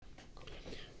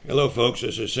Hello, folks.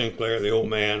 This is Sinclair, the old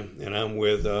man, and I'm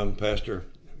with Pastor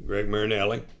Greg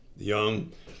Marinelli, the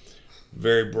young,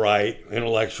 very bright,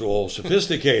 intellectual,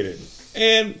 sophisticated,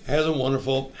 and has a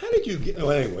wonderful. How did you get? Well,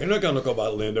 anyway, we're not going to talk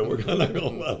about Linda. We're not going to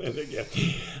talk about Linda again.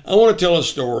 I want to tell a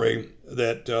story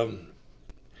that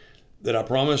I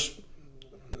promised.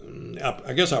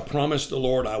 I guess I promised the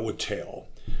Lord I would tell.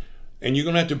 And you're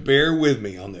going to have to bear with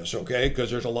me on this, okay?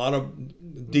 Because there's a lot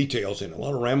of details in it, a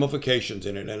lot of ramifications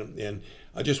in it. And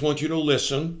I just want you to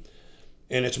listen.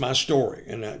 And it's my story.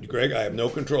 And Greg, I have no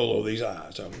control over these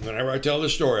eyes. So whenever I tell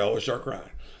this story, I always start crying.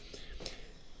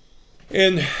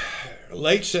 In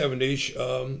late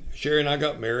 70s, Sherry and I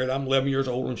got married. I'm 11 years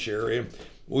older than Sherry. And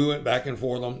we went back and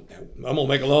forth on, I'm going to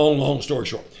make a long story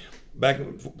short, back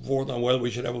and forth on whether we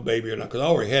should have a baby or not. Because I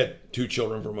already had 2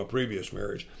 children from a previous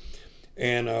marriage.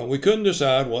 And we couldn't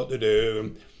decide what to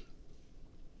do.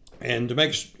 And to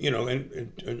make,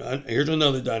 and here's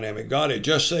another dynamic. God had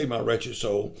just saved my wretched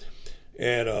soul.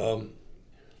 And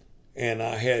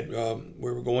I had,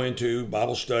 we were going to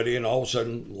Bible study, and all of a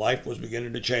sudden life was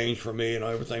beginning to change for me, and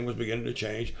everything was beginning to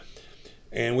change.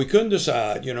 And we couldn't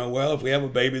decide, well, if we have a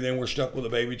baby, then we're stuck with a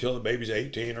baby till the baby's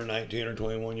 18 or 19 or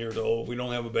 21 years old. If we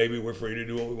don't have a baby, we're free to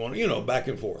do what we want, back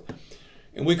and forth.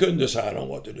 And we couldn't decide on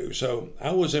what to do. So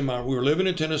we were living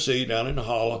in Tennessee, down in the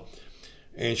holler,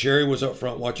 and Sherry was up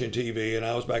front watching TV, and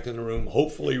I was back in the room,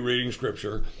 hopefully reading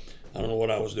scripture. I don't know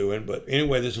what I was doing, but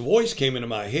anyway, this voice came into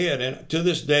my head, and to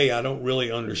this day, I don't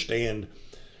really understand.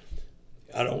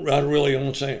 I don't really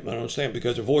understand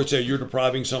because the voice said, "You're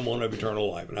depriving someone of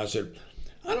eternal life," and I said,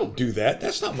 "I don't do that.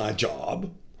 That's not my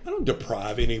job. I don't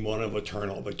deprive anyone of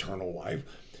eternal life."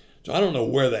 So I don't know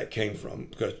where that came from,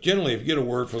 because generally if you get a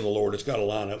word from the Lord, it's got to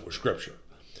line up with Scripture.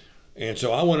 And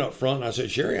so I went up front and I said,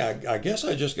 "Sherry, I guess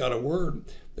I just got a word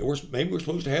that maybe we're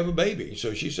supposed to have a baby."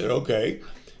 So she said, "Okay."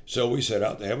 So we set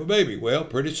out to have a baby. Well,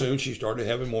 pretty soon she started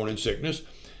having morning sickness,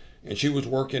 and she was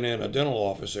working in a dental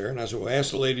office there. And I said, "Well,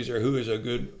 ask the ladies there who is a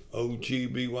good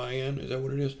OGBYN. Is that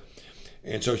what it is?"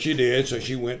 And so she did. So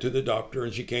she went to the doctor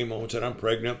and she came home and said, "I'm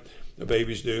pregnant. The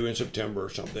baby's due in September or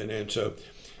something." And so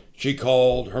she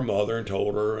called her mother and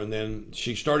told her, and then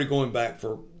she started going back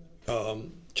for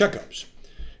checkups.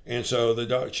 And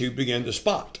so she began to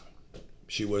spot.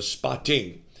 She was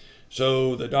spotting.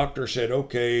 So the doctor said,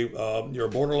 "Okay, you're a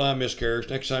borderline miscarriage.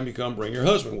 Next time you come, bring your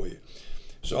husband with you."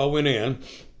 So I went in,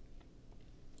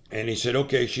 and he said,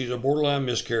 "Okay, she's a borderline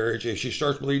miscarriage. If she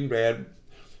starts bleeding bad,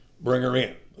 bring her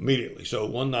in immediately." So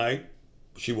one night,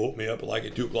 she woke me up like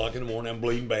at 2 o'clock in the morning. I'm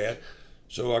bleeding bad.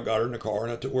 So I got her in the car,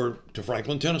 and I took her to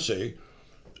Franklin, Tennessee,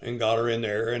 and got her in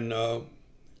there. And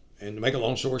to make a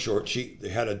long story short, they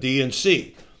had a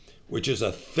D&C, which is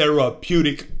a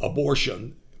therapeutic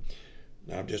abortion.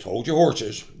 Now, just hold your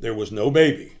horses. There was no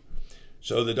baby.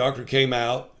 So the doctor came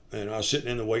out, and I was sitting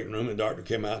in the waiting room, and the doctor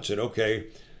came out and said, "Okay,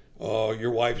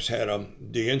 your wife's had a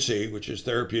D&C, which is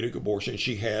therapeutic abortion.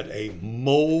 She had a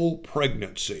mole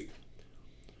pregnancy."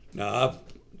 Now,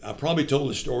 I probably told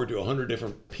this story to 100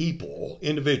 different people,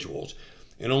 individuals,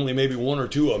 and only maybe 1 or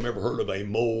 2 of them ever heard of a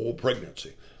mole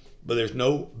pregnancy. But there's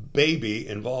no baby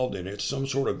involved in it. It's some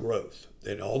sort of growth,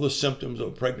 and all the symptoms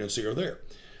of pregnancy are there.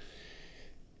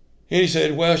 And he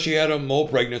said, "Well, she had a mole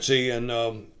pregnancy, and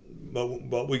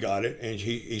but we got it." And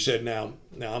he said, now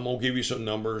I'm going to give you some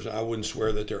numbers. I wouldn't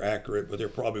swear that they're accurate, but they're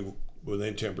probably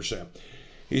within 10%.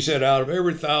 He said, out of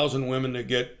every 1,000 women that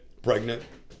get pregnant,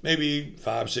 maybe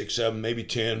 5, 6, 7, maybe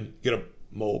 10 get a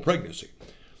mole pregnancy.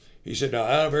 He said, now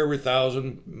out of every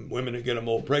 1,000 women that get a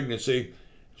mole pregnancy,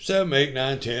 7, 8,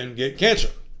 9, 10 get cancer.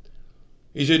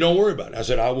 He said, "Don't worry about it." I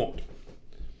said, "I won't."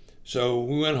 So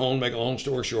we went home. Make a long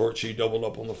story short, she doubled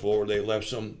up on the floor. They left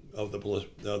some of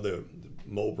the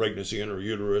mole pregnancy in her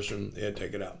uterus, and they had to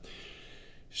take it out.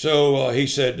 So he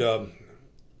said,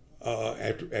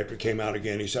 after it came out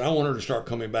again, he said, "I want her to start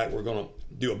coming back. We're going to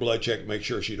do a blood check, make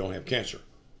sure she don't have cancer."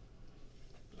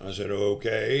 I said,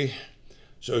 "Okay."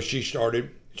 So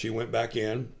she went back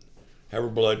in, have her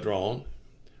blood drawn.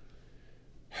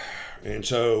 And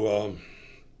so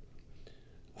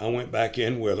I went back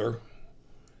in with her.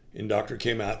 And the doctor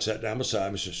came out, sat down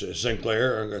beside me, and said,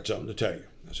 "Sinclair, I've got something to tell you."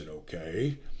 I said,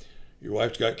 "Okay." "Your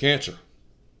wife's got cancer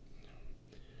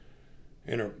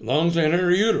in her lungs and in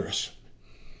her uterus."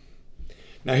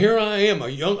 Now here I am,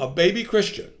 a baby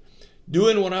Christian,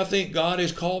 doing what I think God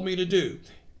has called me to do.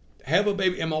 Have a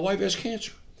baby, and my wife has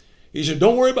cancer. He said,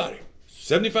 "Don't worry about it.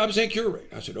 75% cure rate."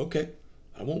 I said, "Okay,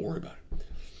 I won't worry about it."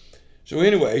 So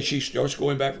anyway, she starts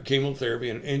going back for chemotherapy,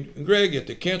 and Greg, if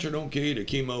the cancer don't kill you, the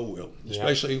chemo will,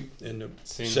 especially in the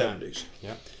 70s.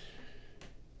 Yeah.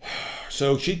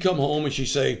 So she'd come home and she'd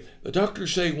say, "The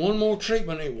doctors say one more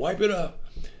treatment and wipe it up."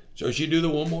 So she'd do the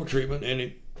one more treatment,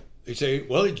 and they say,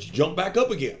 well, it jumped back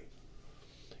up again.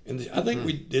 And I think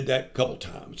we did that a couple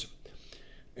times.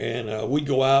 And we'd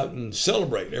go out and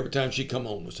celebrate every time she'd come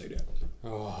home. We'd say that.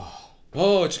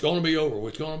 Oh, it's going to be over.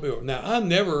 It's going to be over. Now,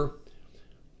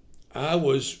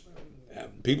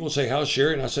 people say, how's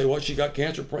Sherry? And I say, well, she got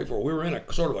cancer, pray for her. We were in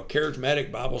a sort of a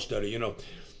charismatic Bible study,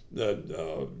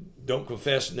 the don't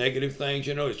confess negative things,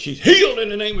 she's healed in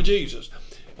the name of Jesus.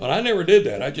 But I never did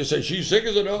that. I just said, she's sick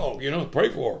as a dog, pray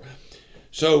for her.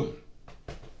 So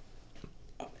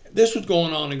this was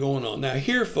going on and going on. Now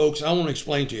here, folks, I want to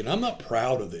explain to you, and I'm not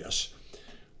proud of this,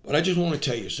 but I just want to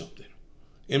tell you something.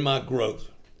 In my growth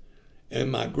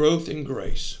in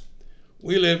grace,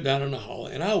 we lived down in the Hollow,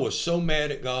 and I was so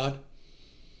mad at God.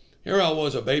 Here I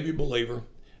was, a baby believer.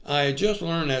 I had just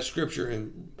learned that scripture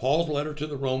in Paul's letter to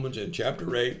the Romans in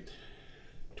chapter 8,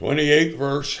 28th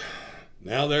verse.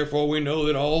 Now therefore we know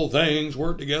that all things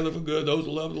work together for good, those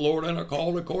who love the Lord and are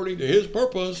called according to his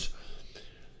purpose.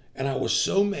 And I was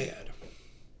so mad.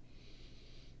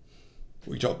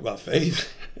 We talked about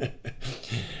faith.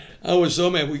 I was so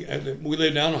mad. We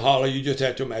lived down in Hollow. You just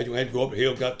had to imagine. We had to go up the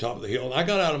hill, got to the top of the hill. And I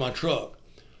got out of my truck.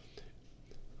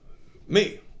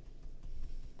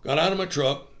 Got out of my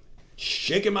truck,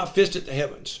 shaking my fist at the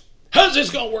heavens. How's this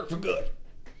going to work for good?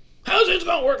 How's this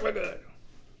going to work for good?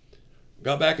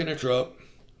 Got back in the truck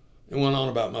and went on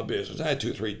about my business. I had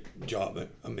 2 or 3 jobs.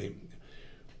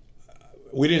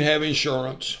 We didn't have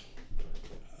insurance.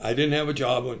 I didn't have a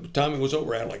job. By the time it was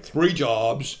over, I had like 3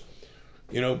 jobs.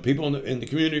 People in the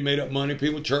community made up money.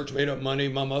 People in church made up money.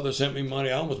 My mother sent me money.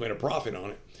 I almost made a profit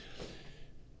on it.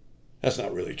 That's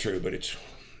not really true, but it's...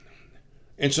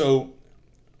 And so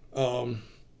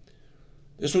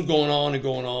this was going on and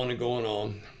going on and going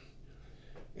on.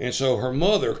 And so her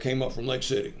mother came up from Lake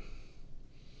City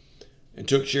and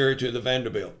took Sherry to the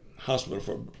Vanderbilt Hospital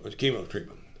for a chemo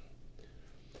treatment.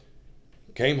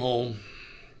 Came home,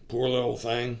 poor little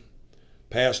thing,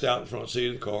 passed out in front seat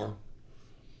of the car.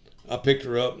 I picked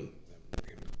her up,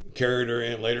 carried her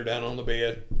in, laid her down on the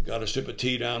bed, got a sip of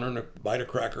tea down her and a bite of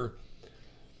cracker,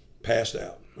 passed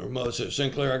out. Her mother said,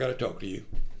 Sinclair, I got to talk to you.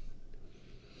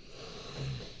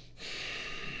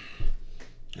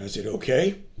 I said,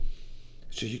 okay.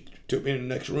 So she took me in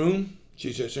the next room.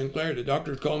 She said, Sinclair, the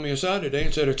doctor's called me aside today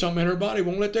and said there's something in her body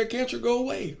won't let that cancer go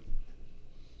away.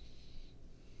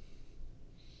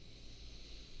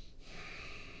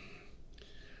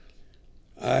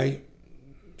 I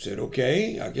said,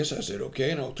 okay. I guess I said, okay.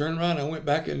 And I turned around and I went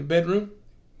back in the bedroom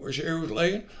where Sherry was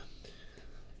laying.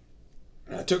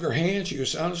 And I took her hand. She was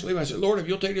sound asleep. I said, Lord, if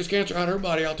you'll take this cancer out of her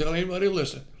body, I'll tell anybody to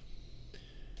listen.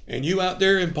 And you out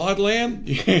there in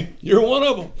Podland, you're one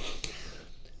of them.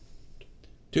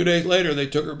 2 days later, they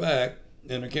took her back,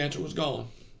 and the cancer was gone.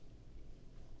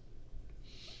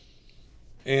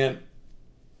 And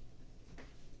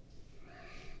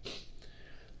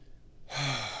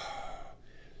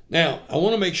now, I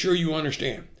want to make sure you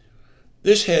understand.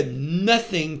 This had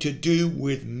nothing to do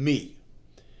with me.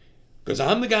 Because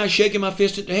I'm the guy shaking my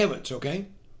fist at the heavens, okay?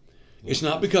 It's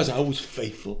not because I was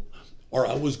faithful or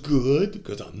I was good,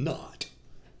 because I'm not.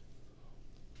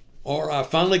 Or I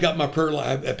finally got my prayer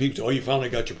life. People say, oh, you finally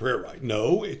got your prayer right.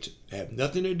 No, it had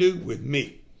nothing to do with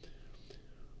me.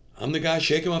 I'm the guy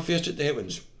shaking my fist at the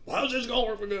heavens. How's this going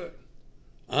to work for good?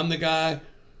 I'm the guy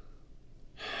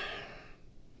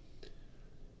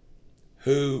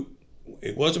who,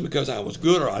 it wasn't because I was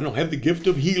good or I don't have the gift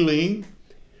of healing.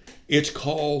 It's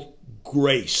called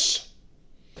grace.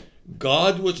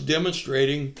 God was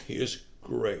demonstrating his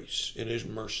grace and his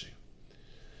mercy.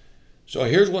 So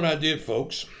here's what I did,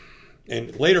 folks.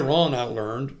 And later on, I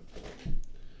learned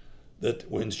that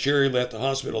when Sherry left the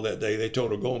hospital that day, they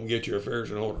told her, go home and get your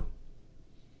affairs in order.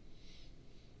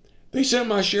 They sent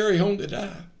my Sherry home to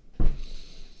die.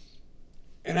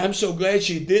 And I'm so glad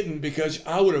she didn't, because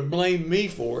I would have blamed me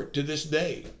for it to this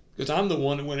day. Because I'm the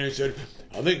one that went in and said,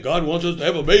 I think God wants us to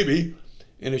have a baby.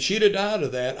 And if she'd have died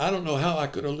of that, I don't know how I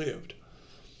could have lived.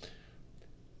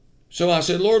 So I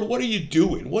said, Lord, what are you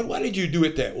doing? Why did you do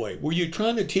it that way? Were you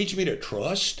trying to teach me to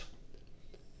trust?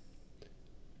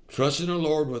 Trust in the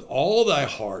Lord with all thy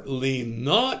heart. Lean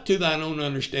not to thine own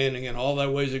understanding. In all thy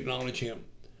ways acknowledge him.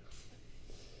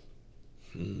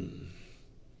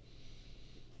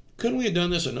 Couldn't we have done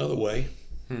this another way?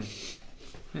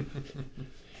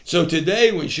 So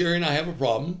today, when Sherry and I have a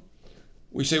problem,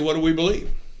 we say, what do we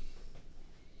believe?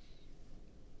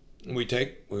 And we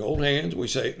hold hands, we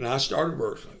say, and I start a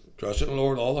verse. Trust in the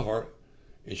Lord with all the heart,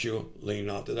 and she'll lean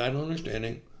not to thine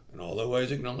understanding, and all thy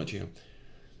ways acknowledge him.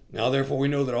 Now therefore we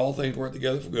know that all things work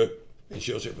together for good, and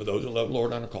she'll say, for those who love the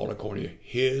Lord and are called according to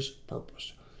his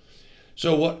purpose.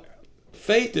 So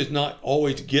faith is not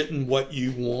always getting what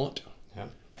you want,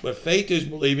 but faith is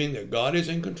believing that God is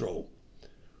in control.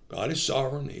 God is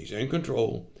sovereign. He's in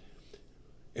control.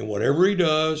 And whatever he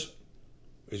does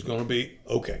is going to be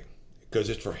okay because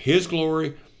it's for his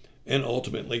glory and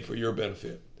ultimately for your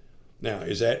benefit. Now,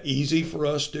 is that easy for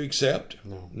us to accept?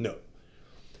 No.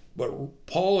 But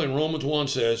Paul in Romans 1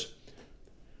 says,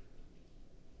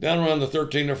 down around the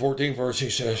 13th or 14th verse, he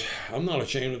says, I'm not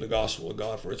ashamed of the gospel of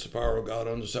God, for it's the power of God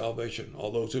unto salvation.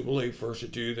 All those who believe, first the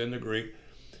Jew, then the Greek.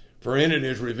 For in it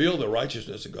is revealed the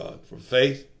righteousness of God, from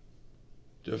faith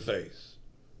to faith.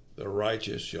 The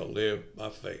righteous shall live by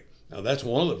faith. Now, that's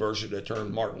one of the verses that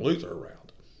turned Martin Luther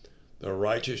around. The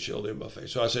righteous shall live by faith.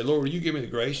 So I said, Lord, will you give me the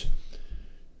grace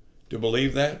to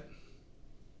believe that,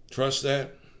 trust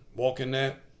that, walk in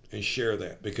that, and share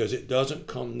that, because it doesn't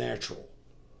come natural.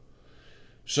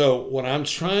 So what I'm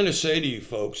trying to say to you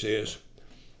folks is,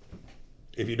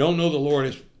 if you don't know the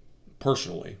Lord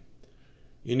personally,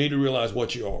 you need to realize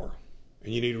what you are,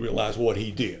 and you need to realize what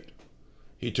he did.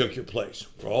 He took your place.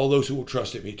 For all those who will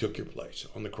trust him, he took your place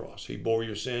on the cross. He bore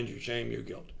your sins, your shame, your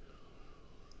guilt.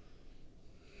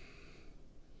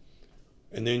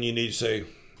 And then you need to say,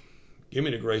 give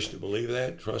me the grace to believe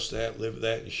that, trust that, live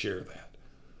that, and share that.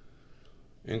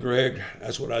 And Greg,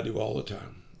 that's what I do all the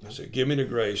time. I say, give me the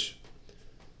grace.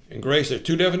 And grace, there are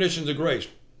two definitions of grace.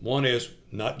 One is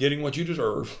not getting what you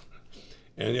deserve,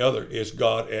 and the other is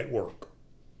God at work.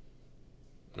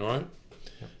 All right?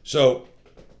 So,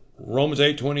 Romans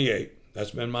 8:28,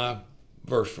 that's been my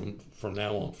verse from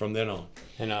then on.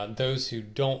 And those who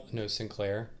don't know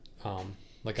Sinclair,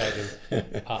 like I do,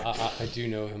 I do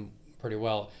know him pretty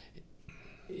well.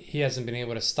 He hasn't been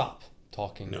able to stop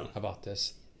talking about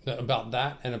this, about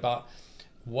that, and about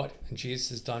what Jesus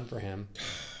has done for him,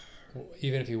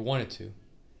 even if he wanted to.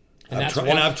 And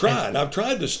I've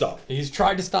tried to stop. He's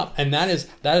tried to stop, and that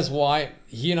is why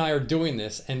he and I are doing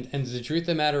this. And the truth of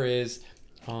the matter is,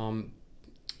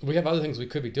 we have other things we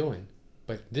could be doing,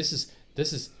 but this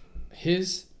is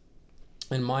his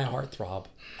and my heartthrob,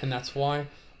 and that's why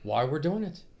we're doing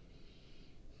it.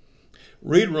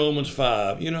 Read Romans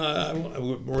 5.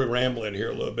 We're rambling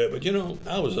here a little bit, but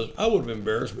I would have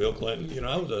embarrassed Bill Clinton.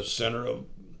 I was a sinner of.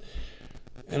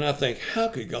 And I think, how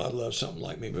could God love something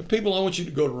like me? But people, I want you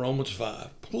to go to Romans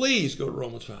 5. Please go to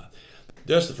Romans 5.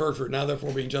 That's the first verse. Now,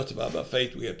 therefore, being justified by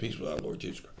faith, we have peace with our Lord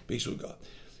Jesus Christ. Peace with God.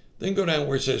 Then go down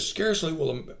where it says, scarcely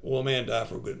will a man die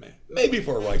for a good man. Maybe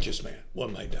for a righteous man,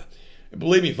 one may die. And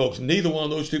believe me, folks, neither one of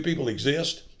those two people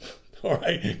exist. All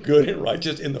right, good and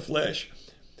righteous in the flesh.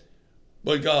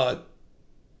 But God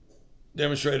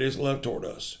demonstrated his love toward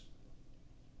us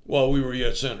while we were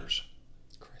yet sinners.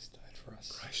 Christ died for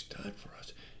us. Christ died for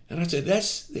us. And I said,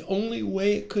 that's the only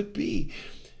way it could be.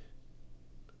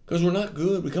 Because we're not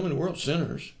good. We come in the world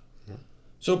sinners. Yeah.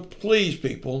 So please,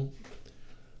 people,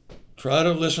 try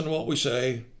to listen to what we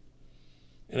say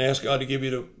and ask God to give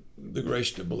you the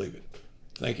grace to believe it.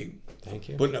 Thank you. Thank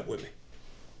you. Putting up with me.